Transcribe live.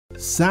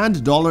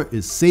Sand Dollar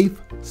is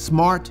safe,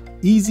 smart,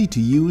 easy to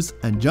use,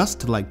 and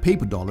just like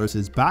paper dollars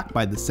is backed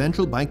by the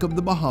Central Bank of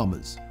the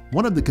Bahamas.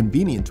 One of the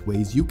convenient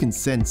ways you can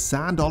send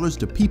sand dollars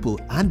to people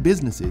and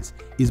businesses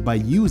is by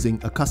using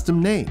a custom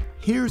name.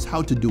 Here's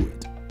how to do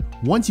it.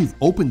 Once you've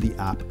opened the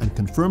app and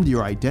confirmed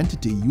your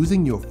identity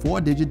using your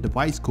 4-digit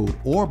device code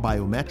or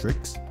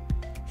biometrics,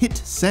 hit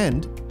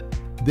send,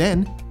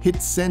 then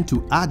hit send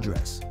to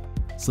address.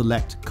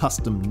 Select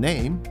custom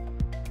name,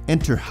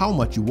 enter how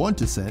much you want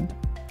to send,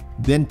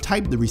 then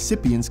type the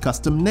recipient's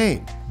custom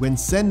name. When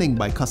sending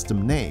by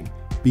custom name,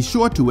 be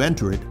sure to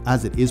enter it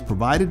as it is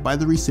provided by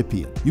the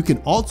recipient. You can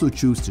also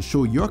choose to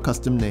show your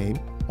custom name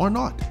or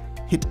not.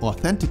 Hit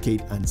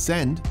authenticate and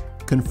send,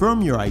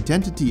 confirm your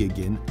identity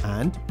again,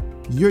 and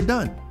you're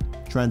done.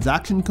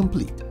 Transaction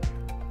complete.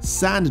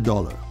 Sand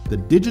Dollar, the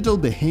digital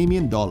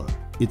Bahamian dollar.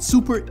 It's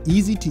super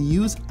easy to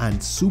use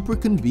and super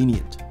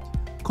convenient.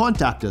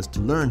 Contact us to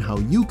learn how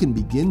you can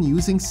begin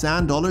using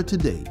Sand Dollar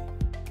today.